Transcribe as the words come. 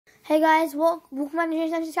Hey guys, welcome to my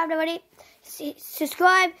channel. Subscribe already.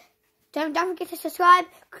 Subscribe. Don't forget to subscribe,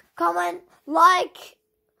 comment, like,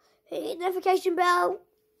 hit the notification bell.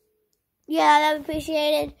 Yeah, that would be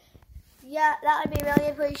appreciated. Yeah, that would be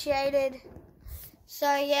really appreciated.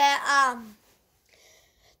 So yeah,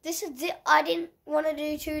 this is it. I didn't want to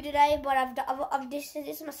do two today, but this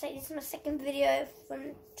is my second video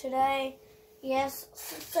from today. Yes,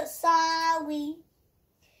 sorry.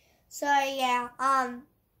 So yeah,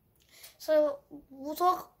 so we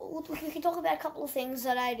can talk about a couple of things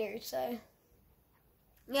that I do. So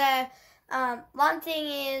yeah, one thing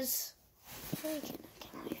is, can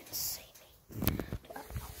I even see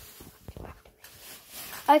me?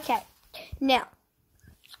 Okay, now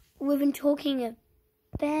we've been talking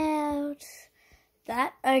about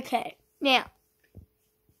that. Okay, now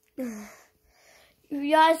if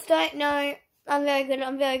you guys don't know, I'm very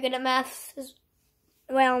good at maths as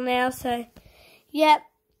well now. So yep.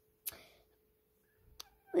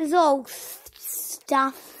 There's all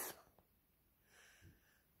stuff